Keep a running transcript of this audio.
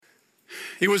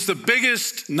It was the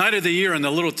biggest night of the year in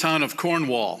the little town of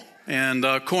Cornwall. And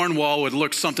Cornwall would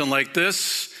look something like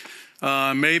this,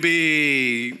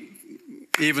 maybe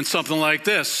even something like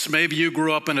this. Maybe you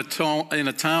grew up in a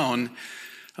town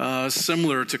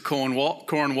similar to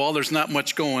Cornwall. There's not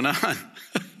much going on.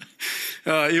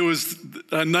 It was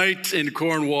a night in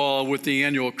Cornwall with the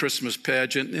annual Christmas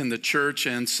pageant in the church.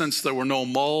 And since there were no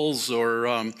malls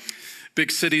or big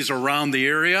cities around the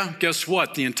area, guess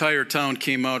what? The entire town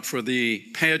came out for the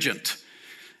pageant.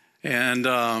 And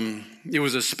it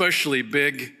was especially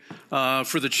big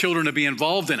for the children to be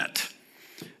involved in it.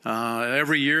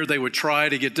 Every year they would try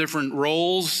to get different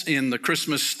roles in the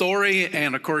Christmas story.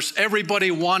 And of course,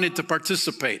 everybody wanted to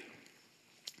participate.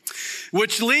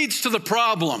 Which leads to the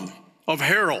problem of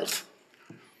Harold.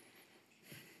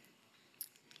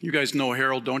 You guys know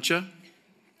Harold, don't you?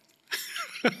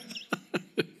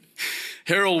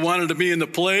 Harold wanted to be in the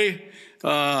play,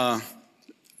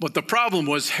 but the problem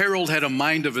was Harold had a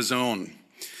mind of his own.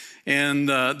 And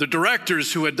the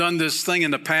directors who had done this thing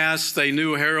in the past, they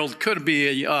knew Harold could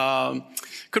be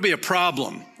a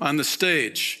problem on the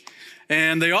stage.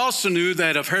 And they also knew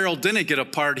that if Harold didn't get a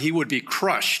part, he would be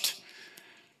crushed.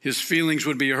 His feelings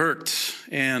would be hurt.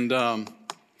 And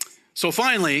so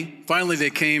finally they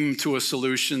came to a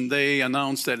solution. They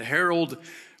announced that Harold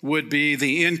would be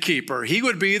the innkeeper. He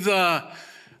would be the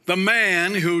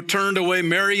man who turned away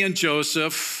Mary and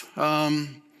Joseph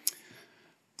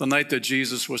the night that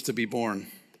Jesus was to be born.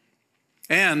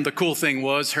 And the cool thing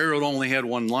was, Harold only had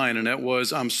one line, and that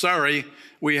was, "I'm sorry,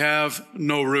 we have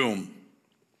no room."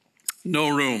 No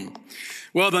room.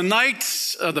 Well, the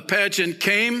night of the pageant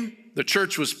came. The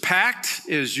church was packed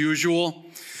as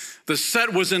usual. The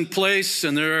set was in place,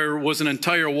 and there was an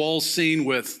entire wall scene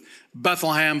with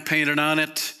Bethlehem painted on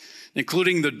it,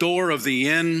 including the door of the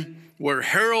inn where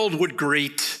Harold would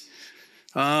greet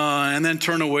and then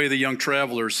turn away the young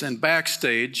travelers. And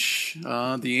backstage,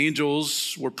 the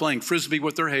angels were playing frisbee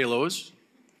with their halos.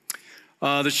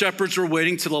 The shepherds were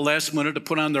waiting till the last minute to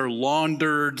put on their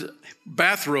laundered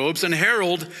bathrobes, and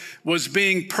Harold was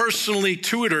being personally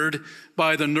tutored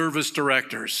by the nervous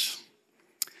directors.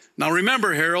 Now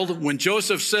remember, Harold, when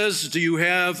Joseph says, "Do you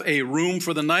have a room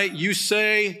for the night?" you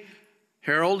say,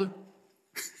 "Harold,"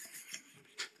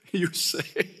 you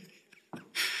say.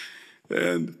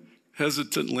 And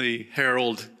hesitantly,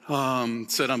 Harold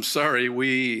said, "I'm sorry,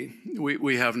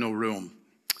 we have no room."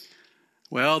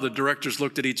 Well, the directors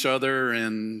looked at each other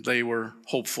and they were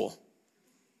hopeful.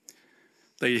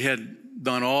 They had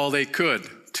done all they could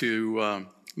to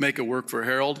make it work for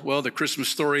Harold. Well, the Christmas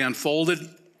story unfolded.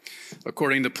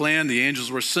 According to plan, the angels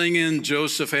were singing.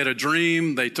 Joseph had a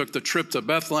dream. They took the trip to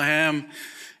Bethlehem.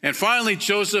 And finally,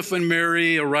 Joseph and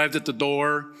Mary arrived at the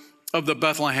door of the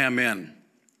Bethlehem Inn.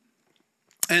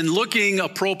 And looking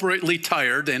appropriately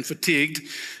tired and fatigued,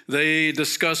 they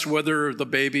discussed whether the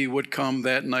baby would come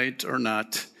that night or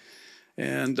not.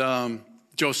 And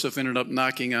Joseph ended up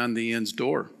knocking on the inn's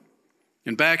door.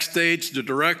 And backstage, the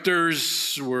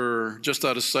directors were just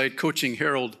out of sight, coaching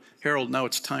Harold, "Now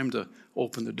it's time to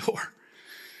open the door."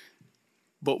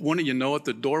 But wouldn't you know it,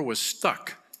 the door was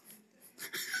stuck.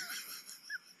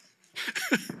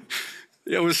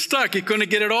 It was stuck. He couldn't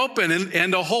get it open.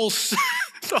 And the whole set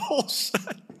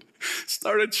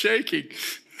started shaking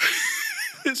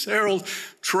as Harold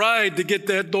tried to get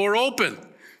that door open.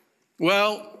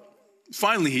 Well,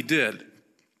 finally he did.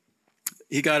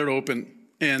 He got it open.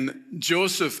 And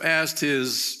Joseph asked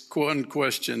his one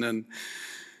question, and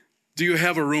 "Do you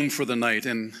have a room for the night?"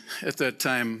 And at that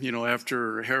time,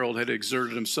 after Harold had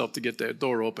exerted himself to get that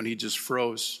door open, he just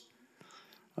froze.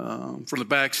 From the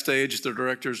backstage, the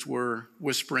directors were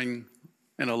whispering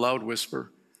in a loud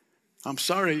whisper, "I'm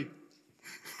sorry,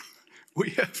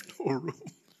 we have no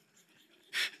room."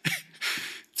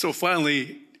 So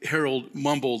finally, Harold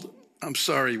mumbled, "I'm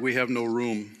sorry, we have no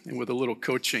room." And with a little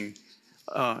coaching,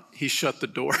 he shut the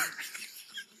door.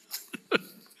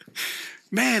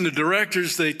 Man, the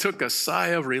directors, they took a sigh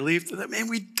of relief. "Man,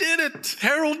 we did it.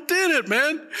 Harold did it,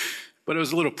 man." But it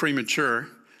was a little premature.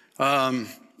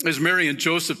 As Mary and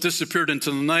Joseph disappeared into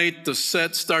the night, the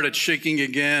set started shaking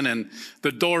again, and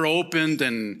the door opened,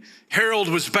 and Harold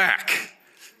was back.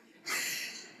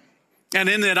 And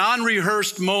in that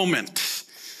unrehearsed moment,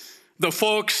 the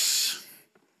folks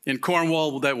in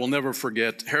Cornwall that we'll never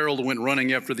forget, Harold went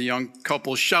running after the young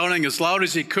couple, shouting as loud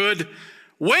as he could,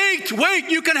 "Wait,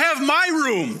 you can have my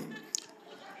room."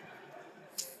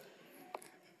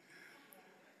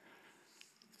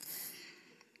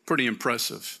 Pretty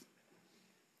impressive.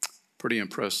 Pretty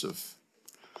impressive.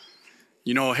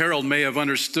 Harold may have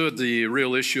understood the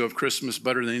real issue of Christmas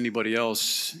better than anybody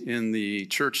else in the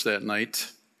church that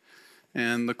night.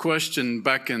 And the question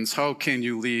beckons, how can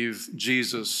you leave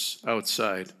Jesus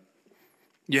outside?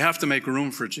 You have to make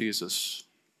room for Jesus,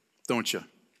 don't you?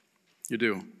 You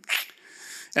do.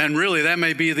 And really, that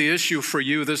may be the issue for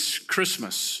you this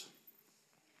Christmas.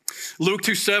 Luke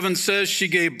 2:7 says she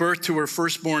gave birth to her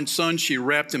firstborn son. She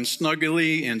wrapped him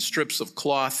snugly in strips of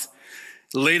cloth,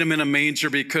 laid him in a manger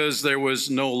because there was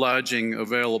no lodging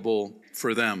available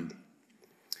for them.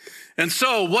 And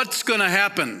so what's going to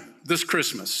happen this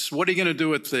Christmas? What are you going to do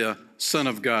with the Son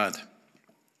of God?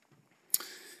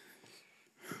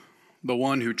 The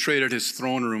one who traded his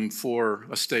throne room for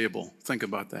a stable. Think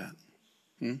about that.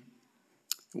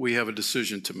 We have a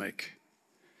decision to make.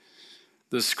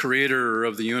 This creator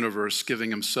of the universe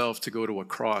giving himself to go to a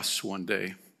cross one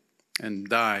day and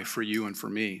die for you and for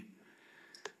me.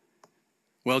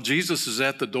 Well, Jesus is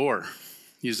at the door.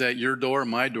 He's at your door,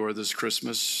 my door this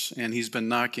Christmas, and he's been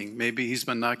knocking. Maybe he's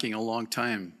been knocking a long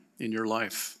time in your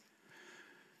life.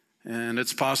 And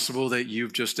it's possible that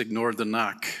you've just ignored the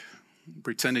knock,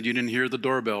 pretended you didn't hear the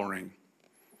doorbell ring,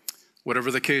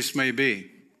 whatever the case may be.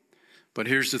 But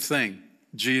here's the thing,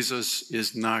 Jesus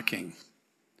is knocking.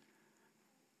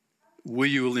 Will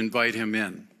you invite him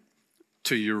in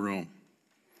to your room?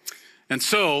 And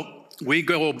so we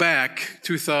go back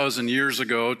 2,000 years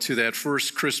ago to that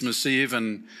first Christmas Eve,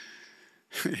 and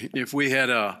if we had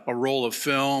a roll of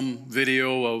film,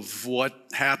 video of what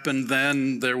happened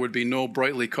then, there would be no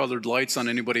brightly colored lights on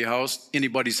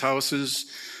anybody's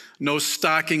houses. No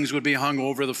stockings would be hung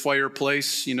over the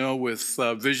fireplace, with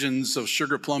visions of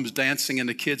sugar plums dancing in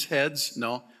the kids' heads.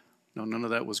 No, none of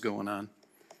that was going on.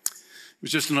 It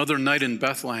was just another night in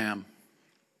Bethlehem.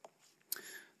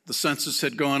 The census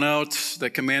had gone out,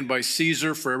 that command by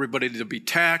Caesar for everybody to be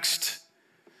taxed.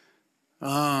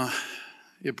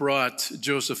 It brought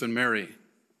Joseph and Mary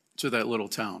to that little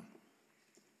town.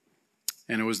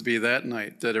 And it was to be that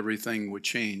night that everything would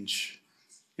change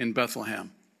in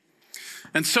Bethlehem.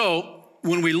 And so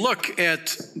when we look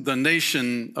at the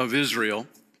nation of Israel,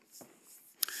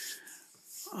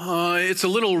 it's a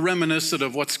little reminiscent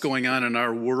of what's going on in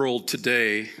our world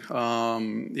today.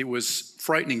 It was a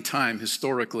frightening time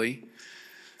historically.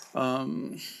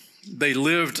 They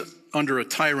lived under a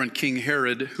tyrant, King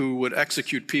Herod, who would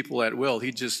execute people at will.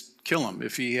 He'd just kill them.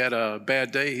 If he had a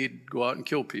bad day, he'd go out and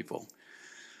kill people.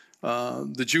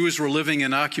 The Jews were living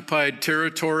in occupied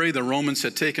territory. The Romans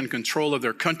had taken control of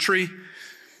their country.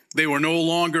 They were no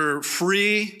longer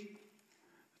free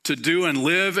to do and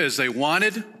live as they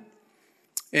wanted.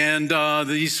 And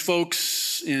these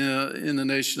folks in the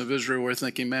nation of Israel were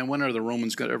thinking, man, when are the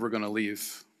Romans ever going to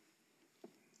leave?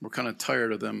 We're kind of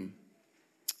tired of them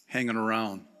hanging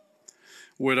around.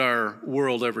 Would our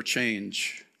world ever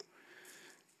change?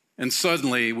 And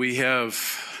suddenly we have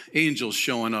angels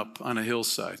showing up on a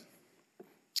hillside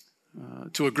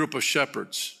to a group of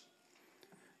shepherds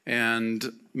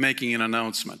and making an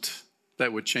announcement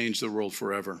that would change the world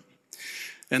forever.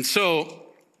 And so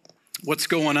what's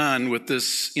going on with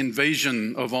this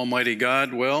invasion of Almighty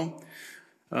God? Well,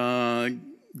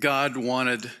 God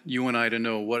wanted you and I to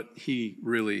know what he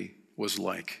really was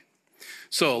like.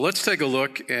 So let's take a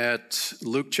look at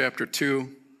Luke chapter 2,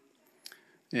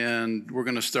 and we're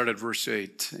going to start at verse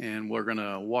 8, and we're going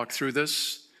to walk through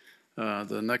this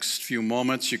the next few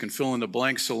moments. You can fill in the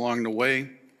blanks along the way,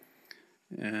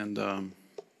 and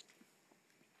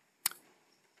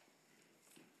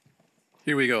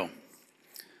here we go.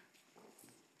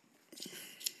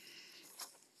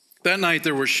 That night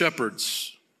there were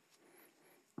shepherds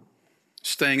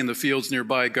staying in the fields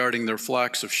nearby, guarding their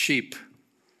flocks of sheep.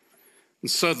 And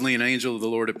suddenly an angel of the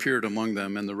Lord appeared among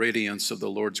them, and the radiance of the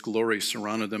Lord's glory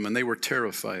surrounded them, and they were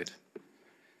terrified.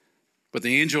 But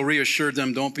the angel reassured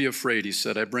them, "Don't be afraid," he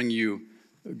said. "I bring you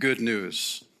good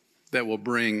news that will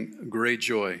bring great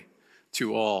joy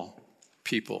to all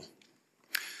people."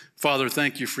 Father,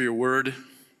 thank you for your word.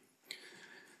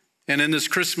 And in this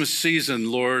Christmas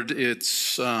season, Lord,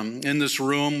 it's in this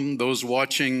room, those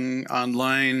watching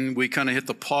online, we kind of hit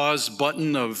the pause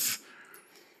button of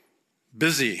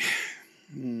busy.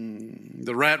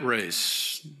 The rat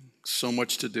race, so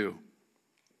much to do,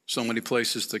 so many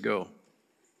places to go.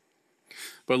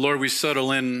 But Lord, we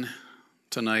settle in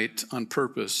tonight on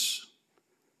purpose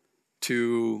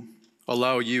to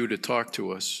allow you to talk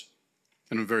to us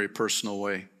in a very personal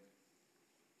way.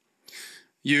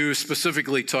 You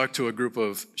specifically talked to a group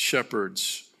of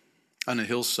shepherds on a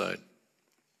hillside.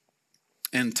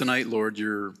 And tonight, Lord,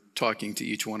 you're talking to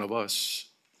each one of us.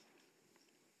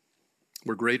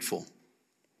 We're grateful.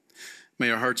 May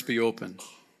our hearts be open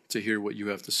to hear what you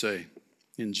have to say.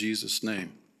 In Jesus'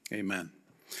 name, amen.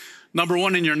 Number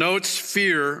one in your notes,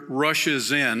 fear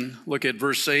rushes in. Look at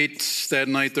verse 8. That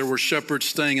night there were shepherds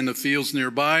staying in the fields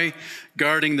nearby,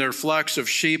 guarding their flocks of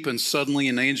sheep, and suddenly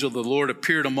an angel of the Lord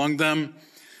appeared among them,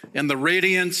 and the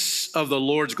radiance of the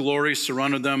Lord's glory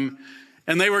surrounded them,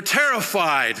 and they were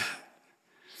terrified.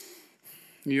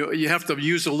 You have to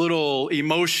use a little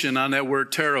emotion on that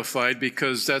word terrified,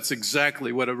 because that's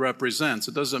exactly what it represents.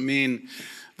 It doesn't mean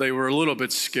they were a little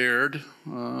bit scared.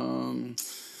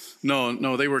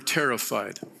 No, they were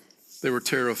terrified. They were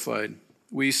terrified.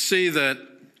 We see that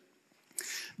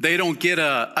they don't get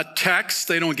a text.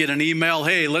 They don't get an email.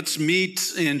 Hey, let's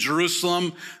meet in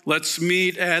Jerusalem. Let's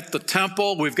meet at the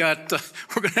temple. We're going to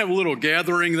have a little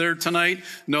gathering there tonight.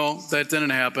 No, that didn't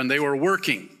happen. They were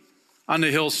working on the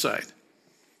hillside.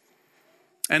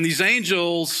 And these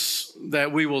angels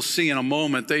that we will see in a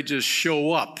moment, they just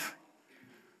show up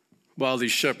while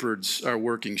these shepherds are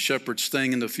working. Shepherds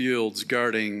staying in the fields,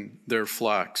 guarding their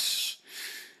flocks.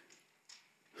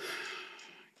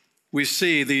 We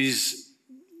see these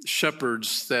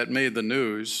shepherds that made the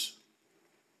news,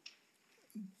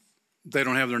 they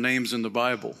don't have their names in the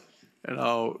Bible.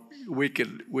 We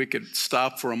could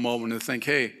stop for a moment and think,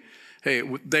 hey,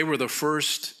 they were the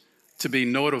first to be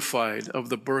notified of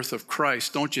the birth of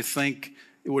Christ. Don't you think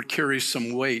it would carry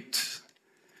some weight?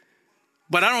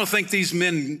 But I don't think these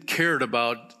men cared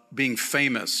about being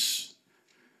famous,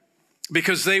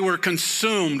 because they were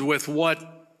consumed with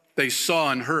what they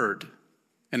saw and heard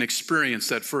and experienced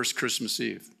that first Christmas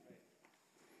Eve.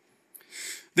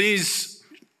 These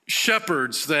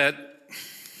shepherds that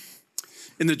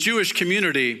in the Jewish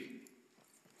community,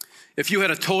 if you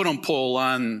had a totem pole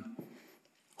on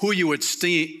who you would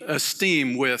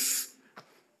esteem with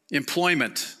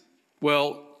employment,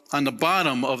 well, on the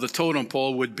bottom of the totem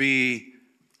pole would be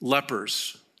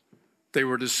lepers. They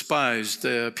were despised.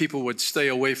 People would stay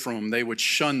away from them. They would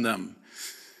shun them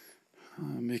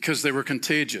because they were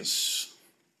contagious.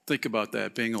 Think about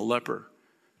that, being a leper.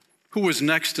 Who was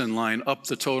next in line up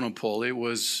the totem pole? It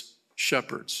was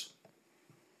shepherds.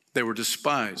 They were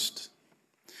despised.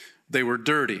 They were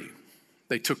dirty.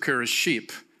 They took care of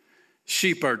sheep.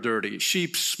 Sheep are dirty.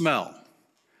 Sheep smell.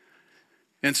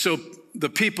 And so the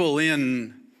people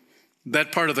in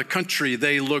that part of the country,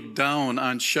 they looked down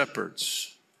on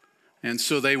shepherds. And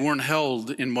so they weren't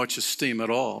held in much esteem at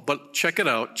all. But check it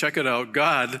out.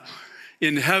 God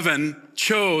in heaven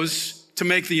chose to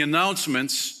make the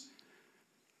announcements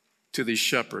to these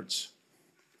shepherds,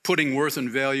 putting worth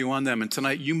and value on them. And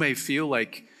tonight you may feel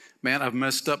like, man, I've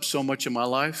messed up so much in my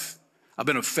life. I've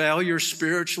been a failure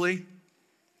spiritually.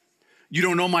 You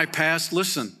don't know my past.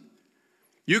 Listen,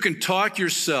 you can talk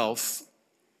yourself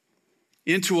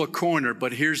into a corner,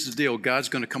 but here's the deal. God's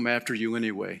going to come after you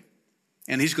anyway.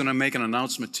 And he's going to make an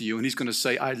announcement to you, and he's going to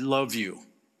say, I love you.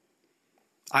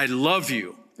 I love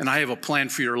you, and I have a plan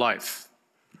for your life.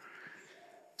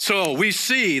 So we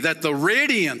see that the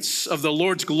radiance of the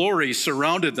Lord's glory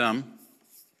surrounded them.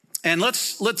 And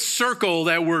let's circle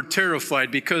that word terrified,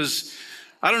 because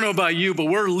I don't know about you, but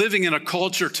we're living in a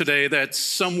culture today that's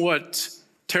somewhat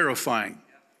terrifying.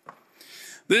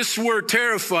 This word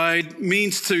terrified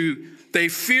means they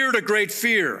feared a great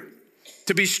fear,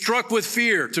 to be struck with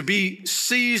fear, to be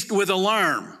seized with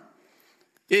alarm.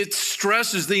 It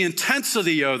stresses the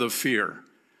intensity of the fear.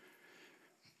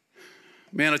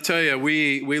 Man, I tell you,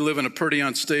 we live in a pretty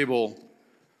unstable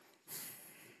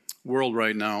world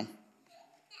right now.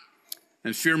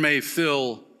 And fear may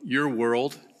fill your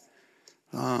world,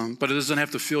 but it doesn't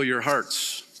have to fill your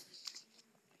hearts.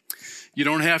 You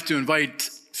don't have to invite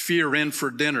fear in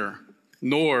for dinner,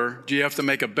 nor do you have to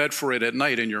make a bed for it at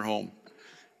night in your home.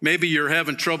 Maybe you're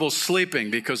having trouble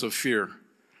sleeping because of fear.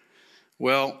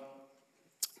 Well,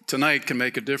 tonight can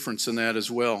make a difference in that as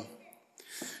well.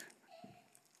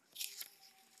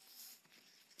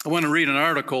 I want to read an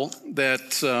article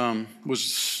that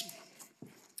was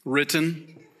written.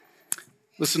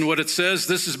 Listen to what it says.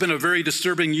 This has been a very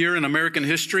disturbing year in American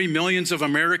history. Millions of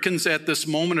Americans at this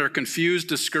moment are confused,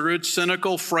 discouraged,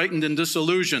 cynical, frightened, and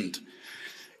disillusioned.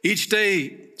 Each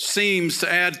day seems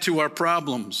to add to our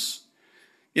problems.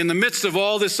 In the midst of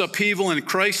all this upheaval and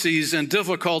crises and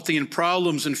difficulty and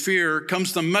problems and fear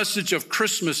comes the message of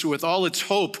Christmas with all its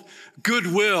hope,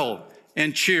 goodwill,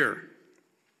 and cheer.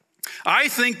 I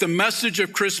think the message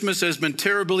of Christmas has been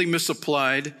terribly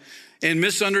misapplied and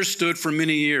misunderstood for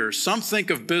many years. Some think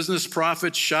of business,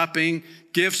 profits, shopping,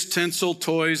 gifts, tinsel,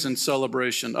 toys, and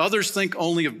celebration. Others think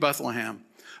only of Bethlehem,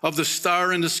 of the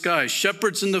star in the sky,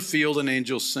 shepherds in the field, and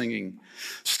angels singing.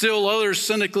 Still others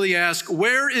cynically ask,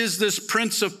 where is this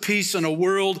Prince of Peace in a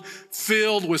world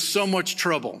filled with so much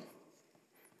trouble?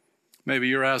 Maybe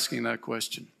you're asking that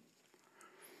question.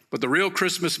 But the real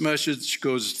Christmas message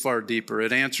goes far deeper.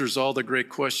 It answers all the great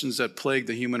questions that plague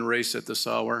the human race at this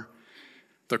hour.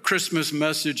 The Christmas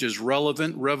message is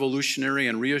relevant, revolutionary,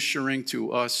 and reassuring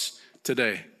to us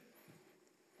today.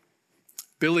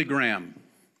 Billy Graham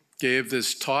gave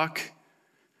this talk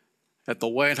at the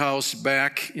White House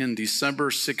back in December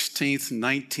 16th,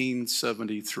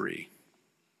 1973.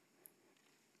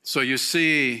 So you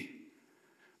see,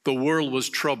 the world was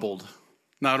troubled,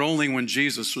 not only when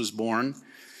Jesus was born,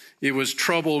 it was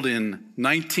troubled in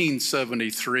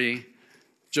 1973,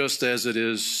 just as it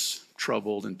is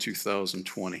troubled in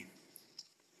 2020.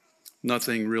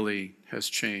 Nothing really has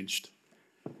changed.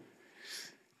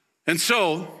 And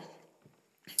so,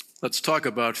 let's talk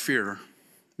about fear.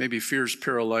 Maybe fear's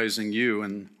paralyzing you,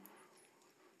 and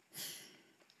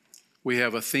we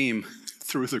have a theme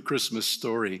through the Christmas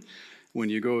story. When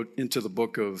you go into the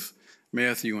book of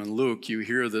Matthew and Luke, you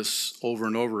hear this over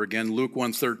and over again. Luke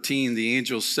 1:13, the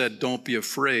angel said, "Don't be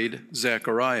afraid,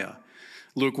 Zechariah."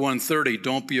 Luke 1:30,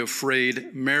 "Don't be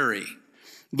afraid, Mary."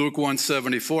 Luke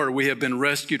 1:74, we have been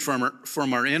rescued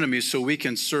from our enemies so we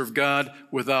can serve God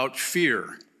without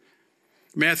fear.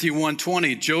 Matthew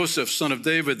 1:20, Joseph, son of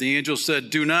David, the angel said,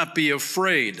 "Do not be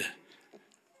afraid."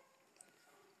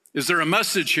 Is there a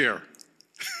message here?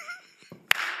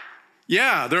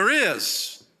 Yeah, there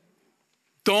is.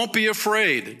 Don't be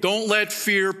afraid. Don't let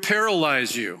fear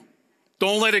paralyze you.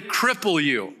 Don't let it cripple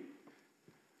you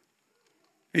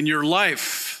in your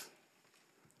life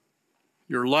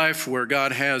where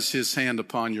God has his hand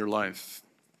upon your life.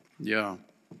 Yeah.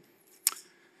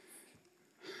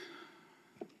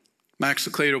 Max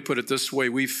Lucado put it this way: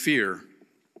 we fear.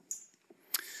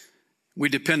 We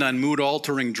depend on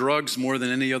mood-altering drugs more than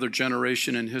any other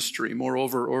generation in history.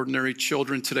 Moreover, ordinary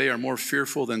children today are more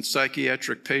fearful than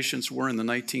psychiatric patients were in the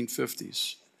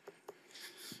 1950s.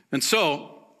 And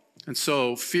so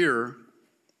fear,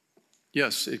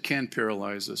 yes, it can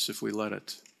paralyze us if we let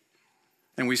it.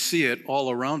 And we see it all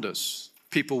around us.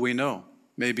 People we know,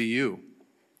 maybe you.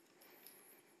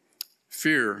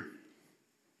 Fear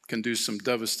can do some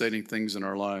devastating things in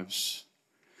our lives.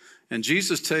 And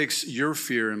Jesus takes your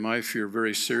fear and my fear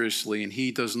very seriously, and he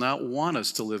does not want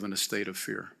us to live in a state of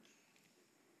fear.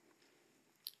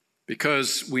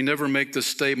 Because we never make the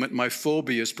statement, "My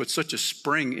phobia has put such a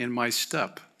spring in my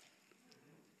step."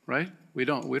 Right? We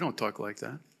don't talk like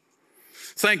that.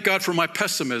 "Thank God for my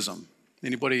pessimism."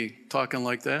 Anybody talking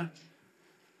like that?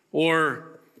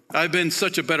 Or, "I've been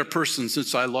such a better person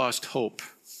since I lost hope."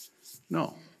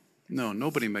 No,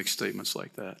 nobody makes statements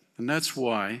like that. And that's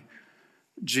why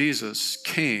Jesus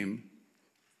came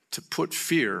to put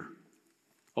fear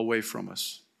away from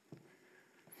us.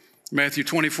 Matthew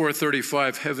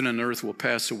 24:35, heaven and earth will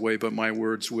pass away, but my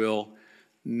words will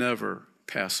never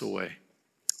pass away.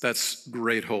 That's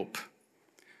great hope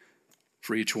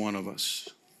for each one of us.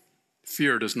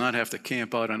 Fear does not have to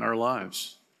camp out in our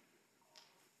lives.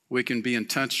 We can be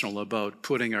intentional about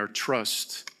putting our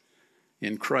trust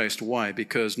in Christ. Why?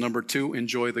 Because number two,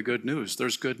 enjoy the good news.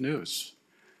 There's good news.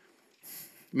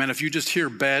 Man, if you just hear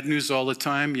bad news all the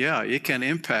time, yeah, it can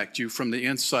impact you from the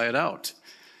inside out.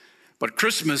 But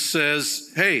Christmas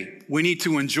says, hey, we need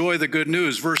to enjoy the good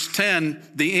news. Verse 10,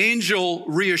 the angel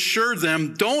reassured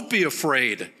them, "Don't be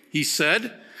afraid," he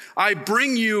said. "I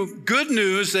bring you good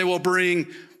news that will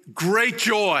bring great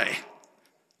joy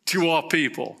to all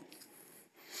people.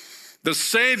 The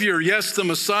Savior, yes, the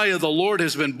Messiah, the Lord,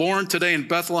 has been born today in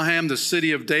Bethlehem, the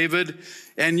city of David.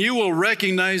 And you will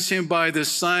recognize him by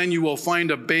this sign. You will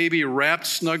find a baby wrapped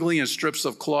snugly in strips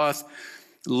of cloth,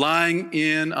 lying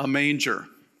in a manger."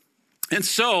 And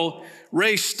so,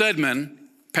 Ray Stedman,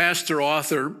 pastor,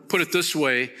 author, put it this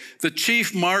way: the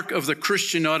chief mark of the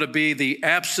Christian ought to be the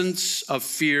absence of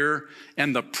fear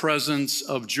and the presence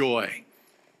of joy.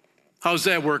 How's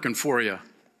that working for you?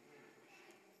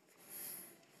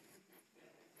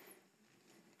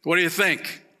 What do you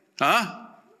think? Huh?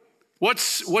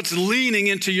 What's leaning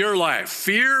into your life,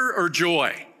 fear or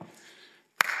joy?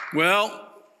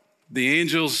 Well, the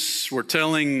angels were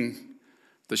telling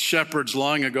the shepherds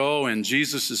long ago, and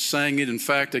Jesus is saying it, in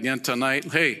fact, again tonight.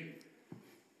 Hey,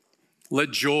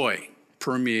 let joy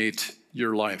permeate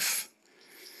your life.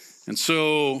 And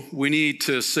so we need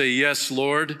to say, yes,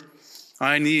 Lord,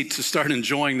 I need to start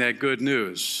enjoying that good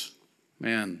news.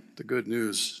 Man, the good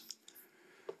news.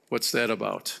 What's that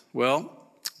about? Well,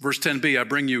 verse 10b, I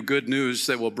bring you good news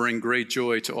that will bring great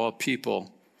joy to all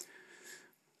people.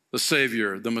 The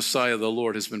Savior, the Messiah, the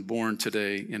Lord, has been born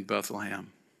today in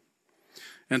Bethlehem.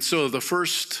 And so the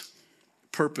first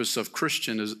purpose of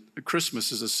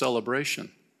Christmas is a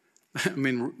celebration. I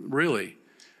mean, really,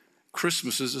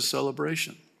 Christmas is a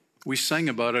celebration. We sang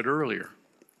about it earlier.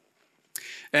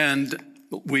 And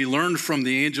we learned from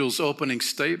the angel's opening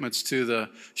statements to the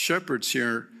shepherds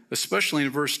here, especially in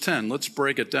verse 10. Let's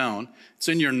break it down. It's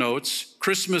in your notes.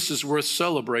 Christmas is worth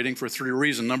celebrating for three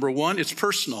reasons. Number one, it's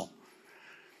personal.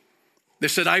 They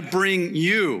said, I bring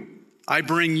you. I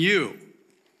bring you.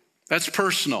 That's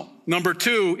personal. Number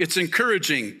two, it's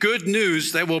encouraging. Good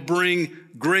news that will bring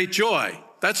great joy.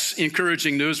 That's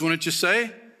encouraging news, wouldn't you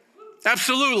say?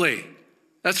 Absolutely.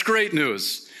 That's great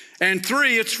news. And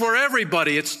three, it's for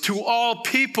everybody. It's to all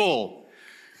people.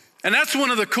 And that's one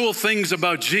of the cool things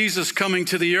about Jesus coming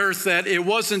to the earth, that it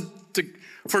wasn't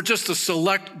for just a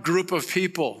select group of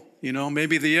people,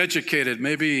 maybe the educated,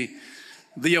 maybe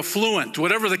the affluent,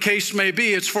 whatever the case may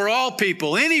be. It's for all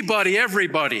people, anybody,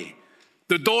 everybody.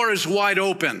 The door is wide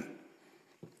open.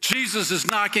 Jesus is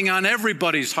knocking on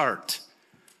everybody's heart,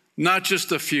 not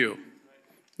just a few.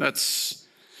 That's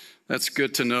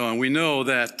good to know. And we know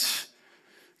that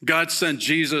God sent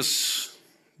Jesus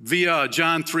via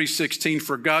John 3:16,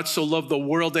 for God so loved the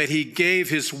world that he gave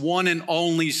his one and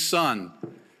only Son,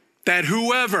 that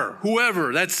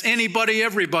whoever, that's anybody,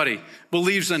 everybody,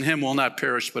 believes in him will not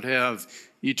perish but have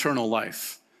eternal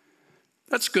life.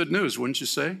 That's good news, wouldn't you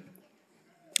say?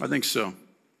 I think so.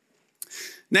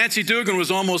 Nancy Dugan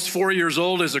was almost 4 years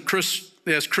old as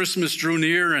Christmas drew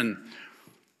near, and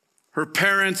her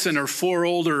parents and her 4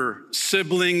 older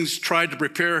siblings tried to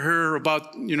prepare her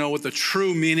about, what the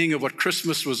true meaning of what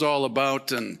Christmas was all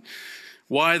about and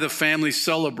why the family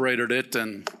celebrated it.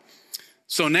 And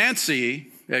so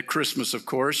Nancy, at Christmas, of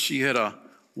course, she had a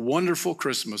wonderful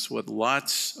Christmas with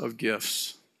lots of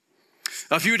gifts.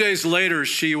 A few days later,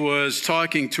 she was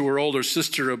talking to her older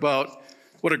sister about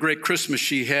what a great Christmas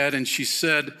she had, and she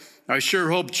said, I sure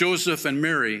hope Joseph and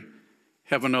Mary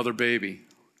have another baby.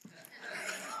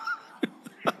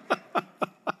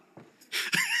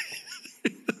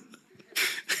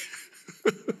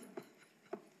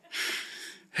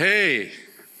 Hey,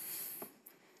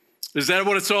 is that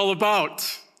what it's all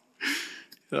about?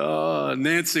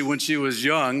 Nancy, when she was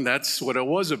young, that's what it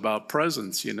was about,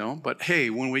 presents, But hey,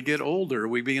 when we get older,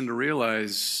 we begin to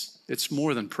realize it's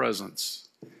more than presents.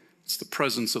 It's the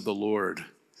presence of the Lord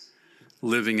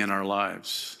living in our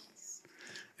lives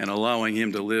and allowing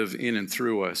him to live in and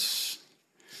through us.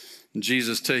 And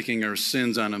Jesus taking our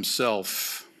sins on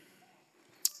himself,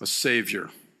 a Savior.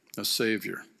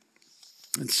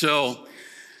 And so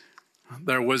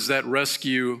there was that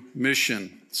rescue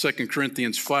mission. 2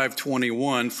 Corinthians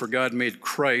 5:21, for God made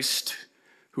Christ,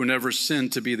 who never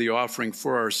sinned, to be the offering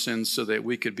for our sins so that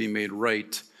we could be made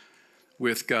right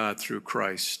with God through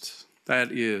Christ.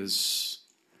 That is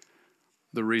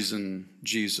the reason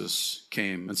Jesus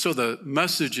came. And so the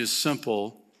message is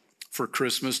simple for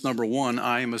Christmas. Number one,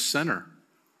 I am a sinner.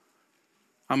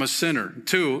 I'm a sinner.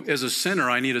 2, as a sinner,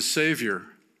 I need a Savior.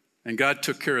 And God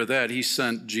took care of that. He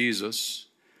sent Jesus.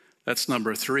 That's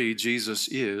number 3. Jesus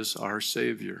is our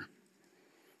Savior.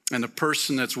 And the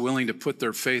person that's willing to put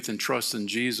their faith and trust in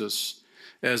Jesus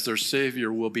as their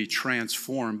Savior will be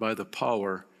transformed by the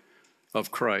power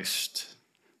of Christ.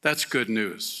 That's good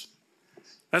news.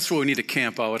 That's what we need to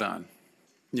camp out on,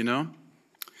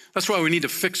 That's why we need to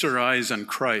fix our eyes on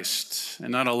Christ and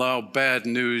not allow bad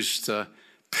news to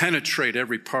penetrate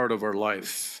every part of our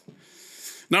life.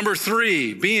 Number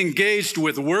 3, be engaged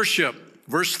with worship.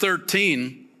 Verse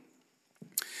 13,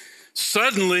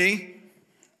 suddenly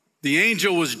the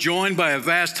angel was joined by a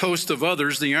vast host of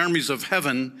others, the armies of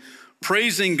heaven,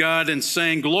 praising God and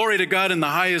saying, glory to God in the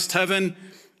highest heaven,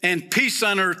 and peace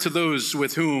on earth to those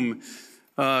with whom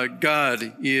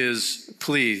God is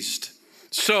pleased.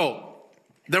 So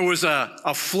there was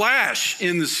a flash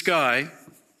in the sky,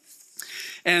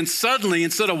 and suddenly,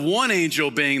 instead of one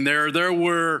angel being there, there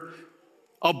were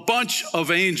a bunch of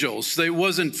angels. They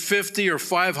wasn't 50 or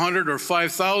 500 or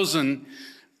 5,000.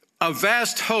 A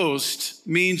vast host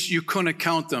means you couldn't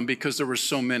count them because there were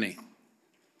so many.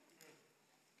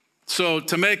 So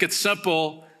to make it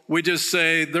simple, we just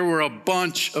say there were a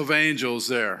bunch of angels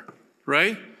there,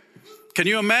 right? Can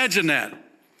you imagine that?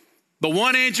 The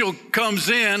one angel comes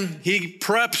in, he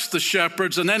preps the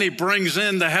shepherds, and then he brings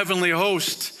in the heavenly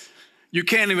host. You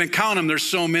can't even count them. There's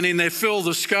so many, and they fill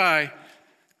the sky.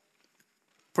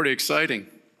 Pretty exciting,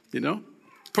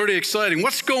 Pretty exciting.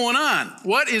 What's going on?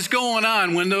 What is going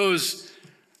on when those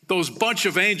bunch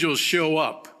of angels show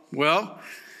up? Well,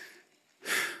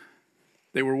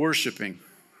 they were worshiping.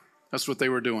 That's what they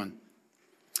were doing.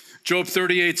 Job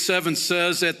 38:7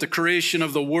 says, at the creation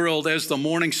of the world, as the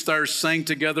morning stars sang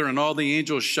together and all the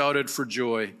angels shouted for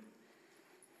joy.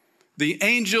 The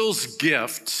angels'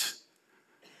 gift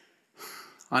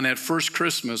on that first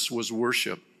Christmas was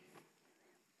worship.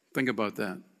 Think about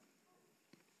that.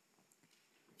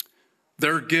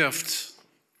 Their gift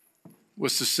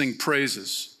was to sing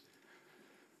praises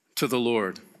to the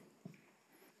Lord.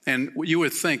 And you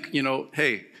would think,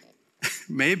 hey,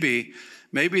 maybe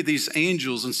these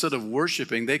angels, instead of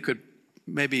worshiping, they could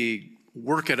maybe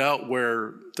work it out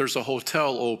where there's a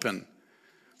hotel open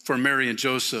for Mary and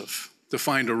Joseph to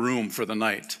find a room for the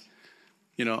night.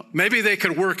 Maybe they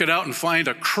could work it out and find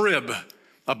a crib,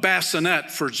 a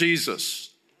bassinet for Jesus.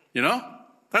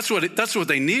 That's what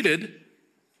they needed.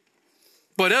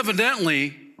 But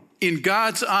evidently, in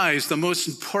God's eyes, the most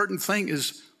important thing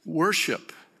is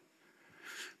worship.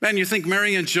 Man, you think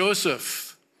Mary and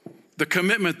Joseph, the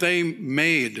commitment they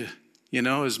made,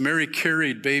 as Mary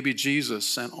carried baby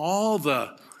Jesus, and all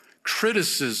the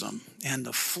criticism and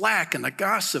the flack and the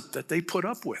gossip that they put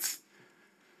up with.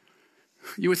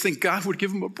 You would think God would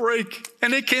give them a break,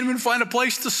 and they can't even find a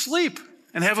place to sleep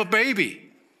and have a baby.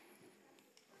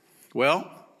 Well,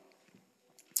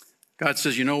 God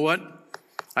says, you know what?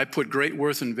 I put great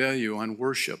worth and value on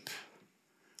worship.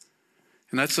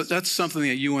 And that's something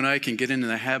that you and I can get into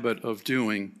the habit of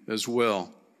doing as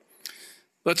well.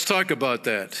 Let's talk about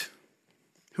that.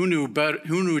 Who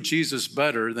knew Jesus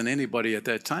better than anybody at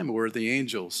that time? Were the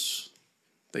angels.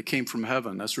 They came from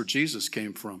heaven. That's where Jesus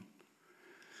came from.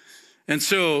 And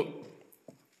so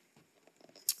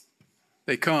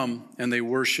they come and they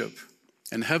worship.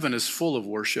 And heaven is full of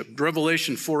worship.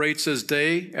 Revelation 4:8 says,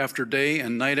 day after day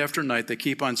and night after night, they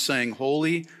keep on saying,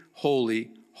 holy,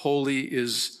 holy, holy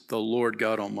is the Lord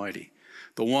God Almighty,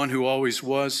 the one who always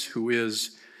was, who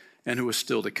is, and who is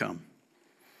still to come.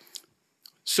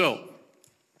 So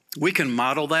we can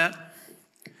model that.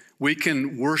 We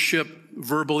can worship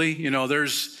verbally.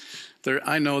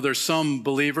 I know there's some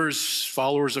believers,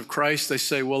 followers of Christ, they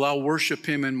say, well, I'll worship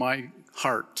him in my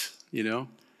heart,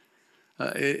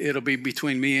 It'll be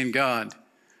between me and God.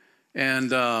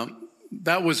 And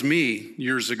that was me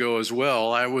years ago as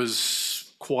well. I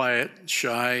was quiet,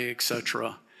 shy,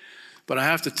 etc. But I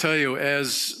have to tell you,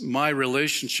 as my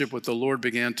relationship with the Lord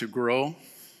began to grow,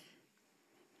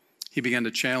 he began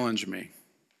to challenge me.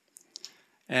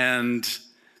 And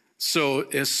so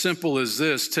as simple as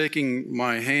this, taking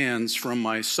my hands from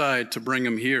my side to bring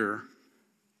them here,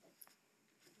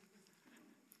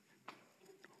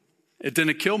 it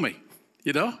didn't kill me,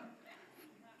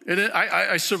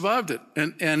 I survived it.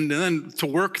 And then to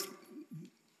work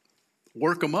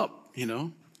them up,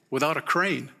 without a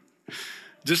crane,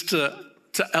 just to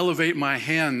elevate my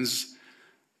hands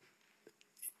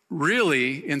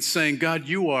really in saying, God,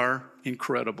 you are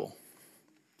incredible.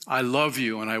 I love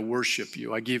you and I worship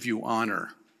you. I give you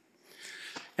honor.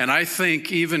 And I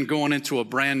think even going into a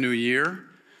brand new year,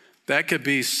 that could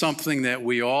be something that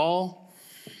we all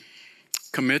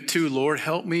commit to. Lord,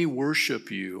 help me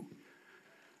worship you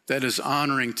that is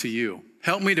honoring to you.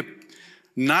 Help me to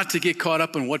not to get caught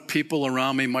up in what people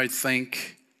around me might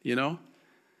think,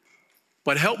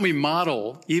 but help me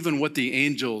model even what the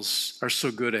angels are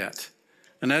so good at.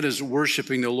 And that is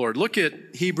worshiping the Lord. Look at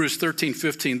Hebrews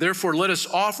 13:15. Therefore, let us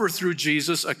offer through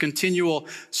Jesus a continual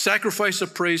sacrifice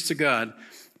of praise to God,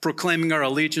 proclaiming our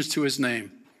allegiance to his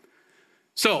name.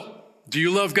 So, do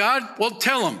you love God? Well,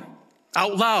 tell him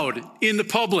out loud in the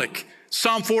public.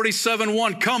 Psalm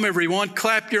 47:1, come everyone,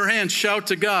 clap your hands, shout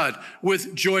to God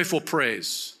with joyful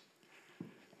praise.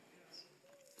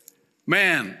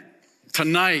 Man,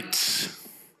 tonight,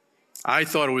 I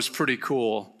thought it was pretty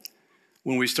cool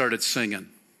when we started singing.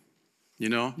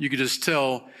 You could just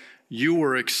tell you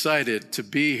were excited to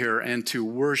be here and to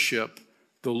worship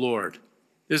the Lord.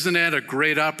 Isn't that a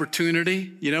great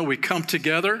opportunity? We come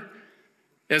together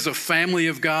as a family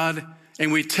of God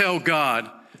and we tell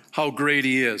God how great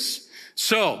he is.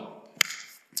 So,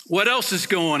 what else is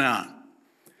going on?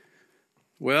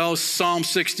 Well, Psalm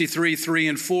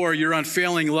 63:3-4, your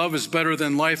unfailing love is better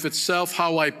than life itself.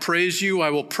 How I praise you.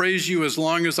 I will praise you as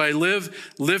long as I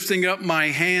live, lifting up my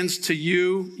hands to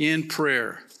you in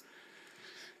prayer.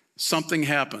 Something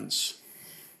happens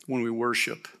when we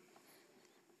worship.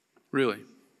 Really.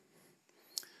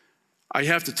 I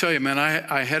have to tell you, man,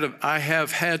 I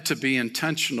have had to be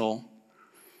intentional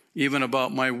even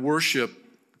about my worship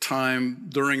time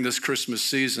during this Christmas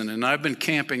season. And I've been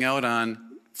camping out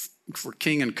for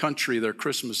King and Country, their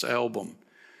Christmas album,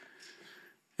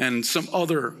 and some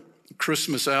other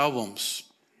Christmas albums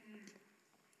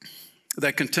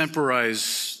that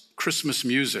contemporize Christmas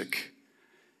music,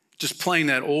 just playing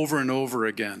that over and over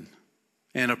again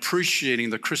and appreciating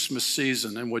the Christmas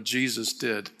season and what Jesus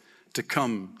did to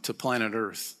come to planet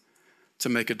Earth to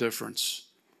make a difference.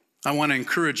 I want to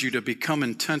encourage you to become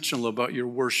intentional about your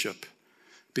worship,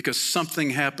 because something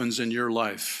happens in your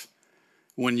life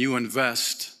when you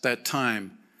invest that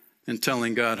time in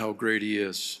telling God how great he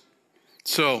is.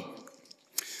 So,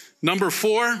 number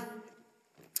 4,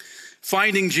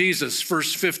 finding Jesus.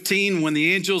 Verse 15, when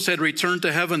the angels had returned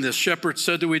to heaven, the shepherds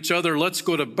said to each other, let's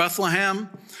go to Bethlehem.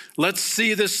 Let's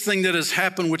see this thing that has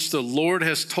happened, which the Lord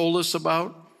has told us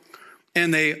about.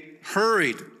 And they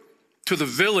hurried to the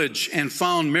village and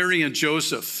found Mary and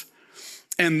Joseph.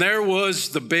 And there was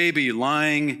the baby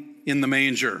lying in the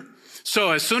manger.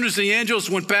 So as soon as the angels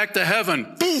went back to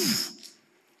heaven, boom,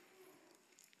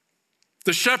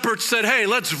 the shepherds said, hey,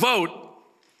 let's vote.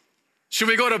 Should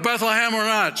we go to Bethlehem or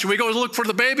not? Should we go look for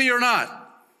the baby or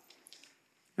not?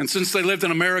 And since they lived in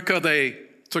America, they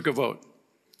took a vote.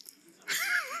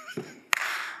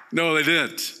 No, they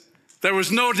didn't. There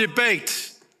was no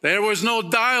debate. There was no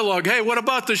dialogue. Hey, what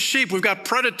about the sheep? We've got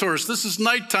predators. This is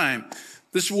nighttime.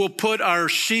 This will put our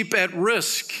sheep at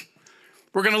risk.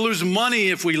 We're going to lose money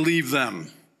if we leave them.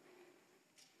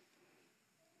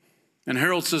 And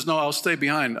Harold says, no, I'll stay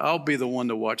behind. I'll be the one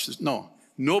to watch this. No,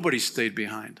 nobody stayed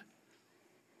behind.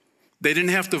 They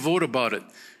didn't have to vote about it.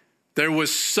 There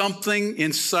was something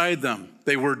inside them.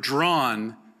 They were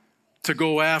drawn to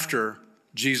go after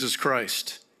Jesus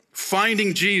Christ.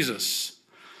 Finding Jesus.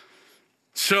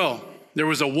 So, there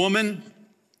was a woman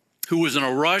who was in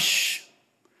a rush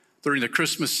during the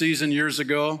Christmas season years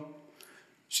ago.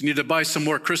 She needed to buy some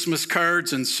more Christmas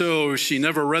cards, and so she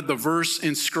never read the verse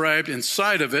inscribed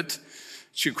inside of it.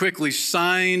 She quickly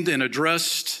signed and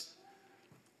addressed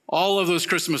all of those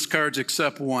Christmas cards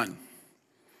except one.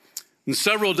 And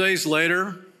several days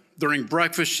later, during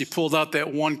breakfast, she pulled out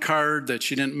that one card that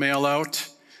she didn't mail out,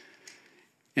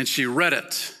 and she read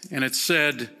it. And it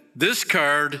said, this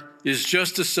card is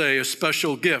just to say a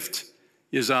special gift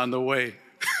is on the way.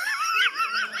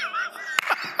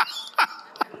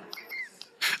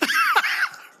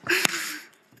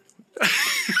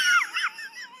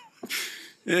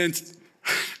 And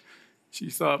she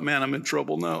thought, man, I'm in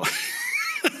trouble now.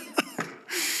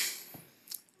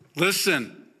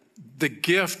 Listen, the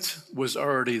gift was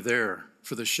already there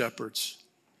for the shepherds.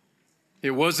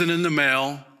 It wasn't in the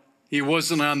mail. He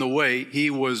wasn't on the way. He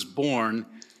was born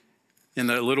in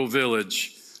that little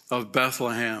village of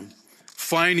Bethlehem.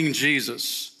 Finding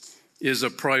Jesus is a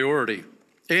priority.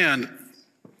 And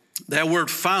that word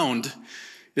found,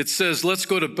 it says, let's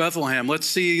go to Bethlehem. Let's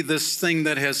see this thing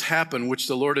that has happened, which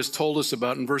the Lord has told us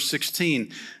about in verse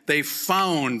 16. They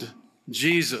found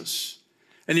Jesus.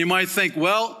 And you might think,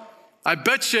 well, I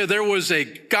bet you there was a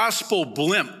gospel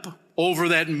blimp over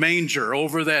that manger,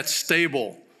 over that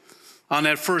stable on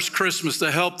that first Christmas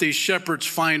to help these shepherds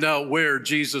find out where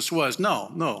Jesus was.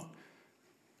 No.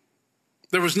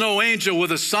 There was no angel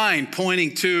with a sign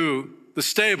pointing to the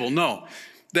stable. No.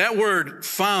 That word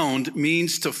found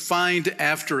means to find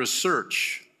after a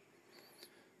search.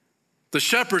 The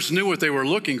shepherds knew what they were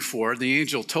looking for. The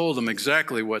angel told them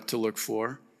exactly what to look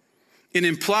for. It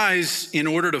implies in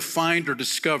order to find or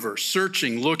discover,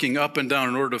 searching, looking up and down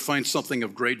in order to find something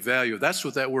of great value. That's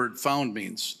what that word found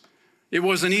means. It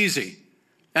wasn't easy.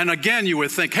 And again, you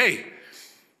would think, hey,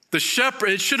 the shepherd,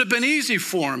 it should have been easy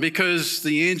for him because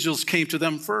the angels came to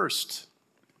them first.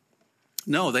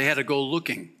 No, they had to go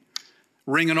looking,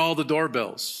 ringing all the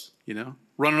doorbells,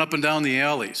 running up and down the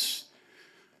alleys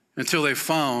until they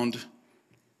found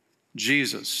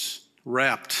Jesus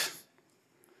wrapped,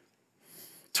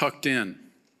 tucked in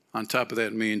on top of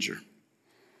that manger.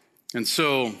 And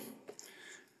so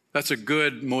that's a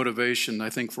good motivation, I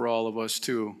think, for all of us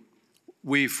too.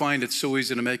 We find it so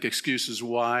easy to make excuses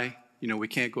why, we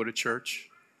can't go to church,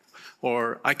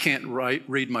 or I can't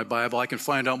read my Bible. I can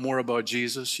find out more about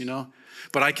Jesus,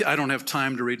 but I don't have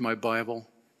time to read my Bible.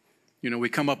 We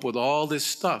come up with all this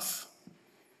stuff.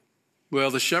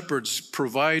 Well, the shepherds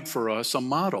provide for us a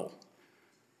model.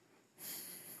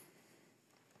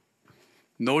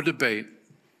 No debate.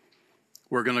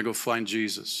 We're going to go find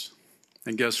Jesus.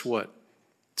 And guess what?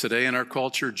 Today in our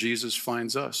culture, Jesus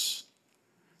finds us.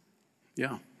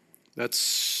 Yeah,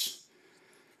 that's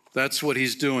what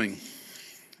he's doing.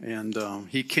 And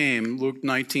he came, Luke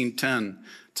 19:10,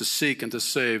 to seek and to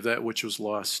save that which was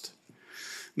lost.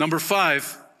 Number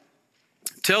 5,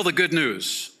 tell the good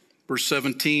news. Verse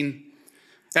 17,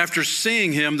 after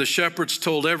seeing him, the shepherds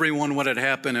told everyone what had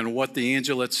happened and what the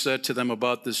angel had said to them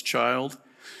about this child.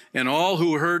 And all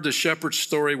who heard the shepherd's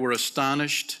story were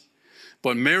astonished.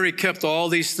 But Mary kept all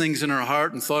these things in her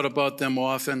heart and thought about them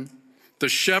often. The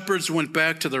shepherds went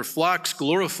back to their flocks,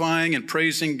 glorifying and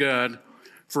praising God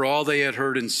for all they had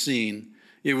heard and seen.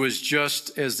 It was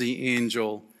just as the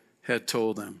angel had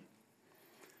told them.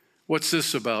 What's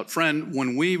this about? Friend,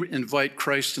 when we invite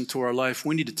Christ into our life,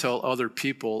 we need to tell other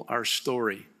people our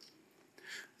story.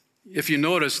 If you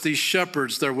notice, these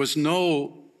shepherds, there was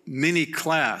no mini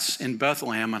class in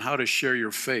Bethlehem on how to share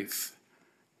your faith,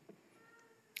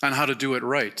 on how to do it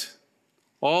right.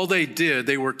 All they did,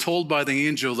 they were told by the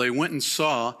angel, they went and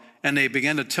saw, and they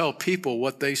began to tell people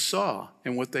what they saw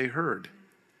and what they heard.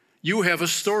 You have a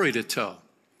story to tell.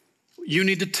 You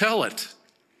need to tell it.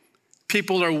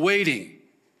 People are waiting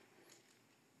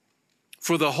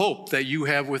for the hope that you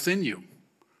have within you,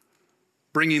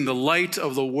 bringing the light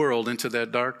of the world into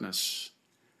that darkness.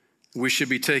 We should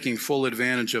be taking full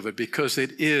advantage of it because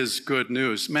it is good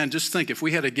news. Man, just think, if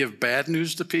we had to give bad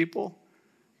news to people,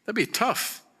 that'd be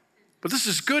tough. But this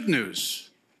is good news.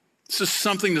 This is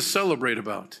something to celebrate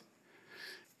about.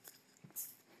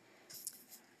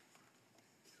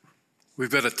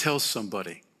 We've got to tell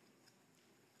somebody,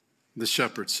 the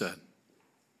shepherd said.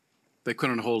 They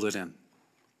couldn't hold it in.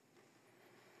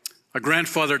 A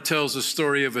grandfather tells the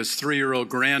story of his 3-year-old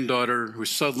granddaughter who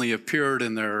suddenly appeared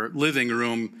in their living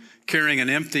room carrying an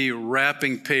empty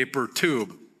wrapping paper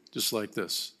tube, just like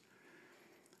this.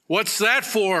 "What's that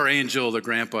for, Angel?" the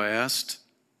grandpa asked.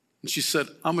 And she said,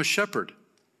 "I'm a shepherd."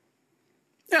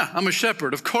 "Yeah, I'm a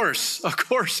shepherd, of course. Of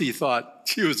course," he thought.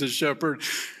 She was a shepherd.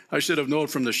 I should have known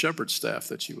from the shepherd staff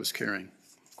that she was carrying.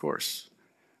 Of course.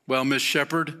 "Well, Miss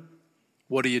Shepherd,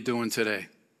 what are you doing today?"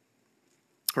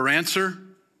 Her answer,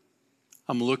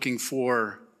 "I'm looking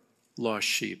for lost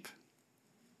sheep."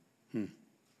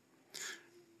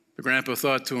 The grandpa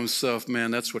thought to himself,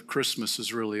 man, that's what Christmas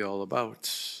is really all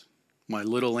about. My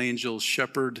little angel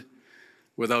shepherd,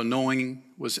 without knowing,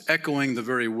 was echoing the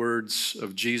very words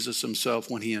of Jesus himself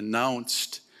when he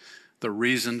announced the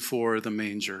reason for the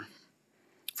manger,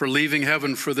 for leaving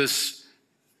heaven for this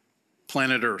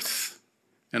planet Earth,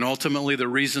 and ultimately the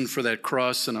reason for that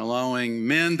cross and allowing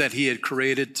men that he had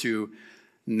created to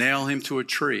nail him to a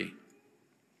tree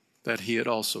that he had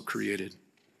also created.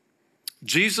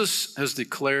 Jesus has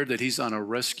declared that he's on a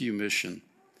rescue mission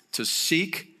to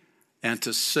seek and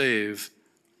to save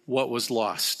what was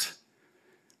lost.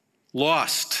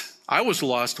 Lost. I was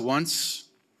lost once.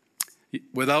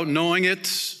 Without knowing it,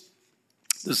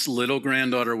 this little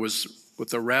granddaughter was, with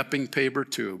the wrapping paper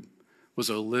tube, was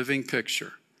a living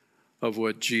picture of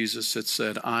what Jesus had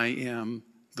said, "I am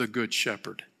the good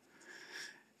shepherd."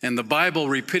 And the Bible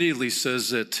repeatedly says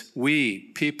that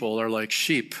we, people, are like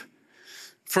sheep.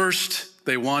 First,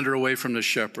 they wander away from the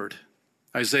shepherd.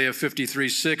 Isaiah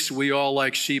 53:6, we all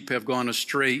like sheep have gone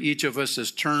astray. Each of us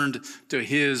has turned to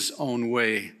his own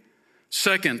way.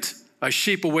 Second, a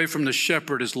sheep away from the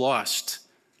shepherd is lost.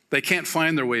 They can't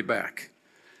find their way back.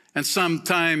 And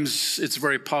sometimes it's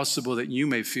very possible that you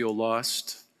may feel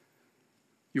lost.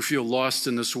 You feel lost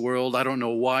in this world. I don't know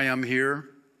why I'm here.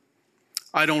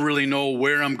 I don't really know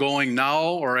where I'm going now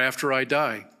or after I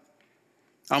die.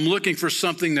 I'm looking for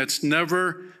something that's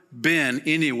never been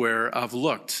anywhere I've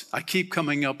looked. I keep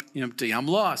coming up empty. I'm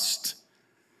lost.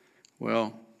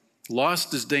 Well,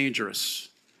 lost is dangerous.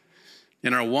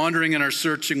 In our wandering and our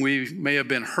searching, we may have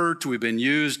been hurt, we've been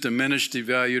used, diminished,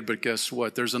 devalued, but guess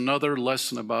what? There's another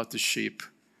lesson about the sheep.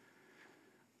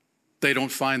 They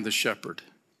don't find the shepherd.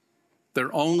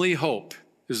 Their only hope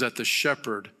is that the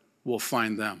shepherd will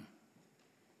find them.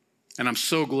 And I'm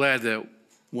so glad that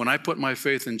when I put my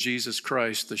faith in Jesus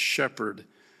Christ, the shepherd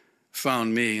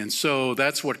found me. And so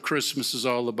that's what Christmas is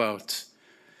all about.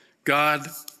 God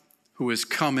who is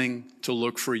coming to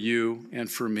look for you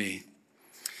and for me.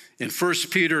 In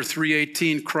 1 Peter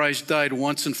 3:18, Christ died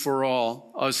once and for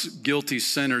all, us guilty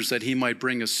sinners, that he might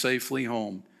bring us safely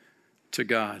home to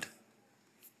God.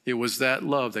 It was that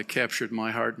love that captured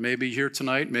my heart. Maybe here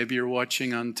tonight, maybe you're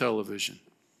watching on television,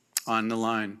 on the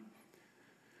line,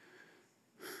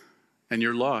 and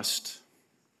you're lost.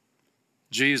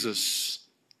 Jesus,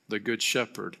 the Good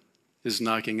Shepherd, is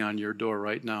knocking on your door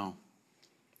right now.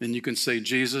 And you can say,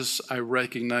 Jesus, I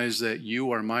recognize that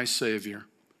you are my Savior.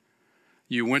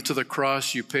 You went to the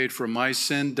cross, you paid for my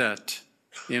sin debt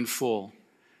in full.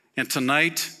 And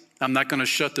tonight, I'm not going to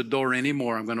shut the door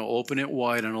anymore. I'm going to open it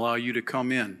wide and allow you to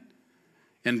come in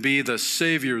and be the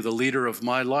Savior, the leader of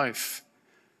my life.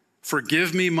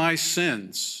 Forgive me my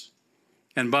sins,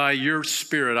 and by your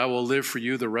Spirit, I will live for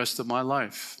you the rest of my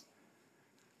life.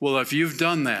 Well, if you've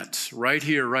done that right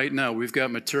here, right now, we've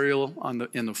got material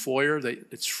in the foyer.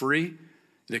 It's free.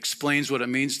 It explains what it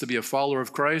means to be a follower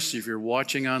of Christ. If you're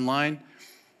watching online,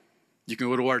 you can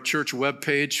go to our church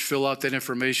webpage, fill out that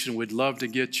information. We'd love to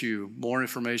get you more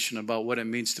information about what it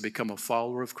means to become a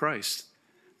follower of Christ.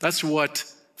 That's what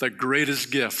the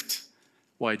greatest gift,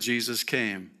 why Jesus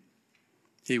came.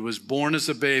 He was born as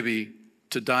a baby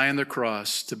to die on the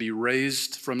cross, to be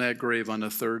raised from that grave on the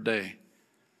third day.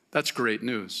 That's great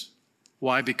news.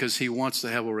 Why? Because he wants to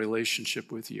have a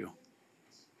relationship with you.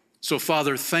 So,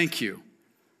 Father, thank you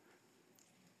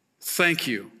Thank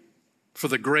you for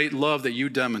the great love that you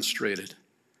demonstrated.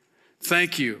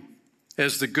 Thank you,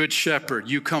 as the Good Shepherd,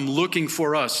 you come looking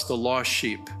for us, the lost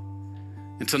sheep.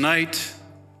 And tonight,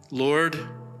 Lord,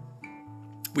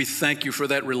 we thank you for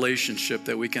that relationship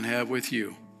that we can have with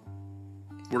you.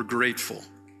 We're grateful.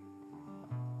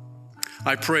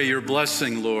 I pray your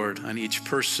blessing, Lord, on each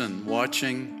person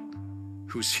watching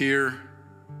who's here.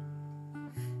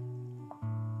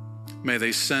 May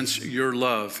they sense your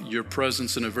love, your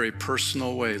presence in a very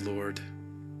personal way, Lord.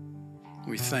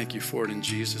 We thank you for it in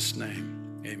Jesus'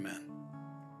 name. Amen.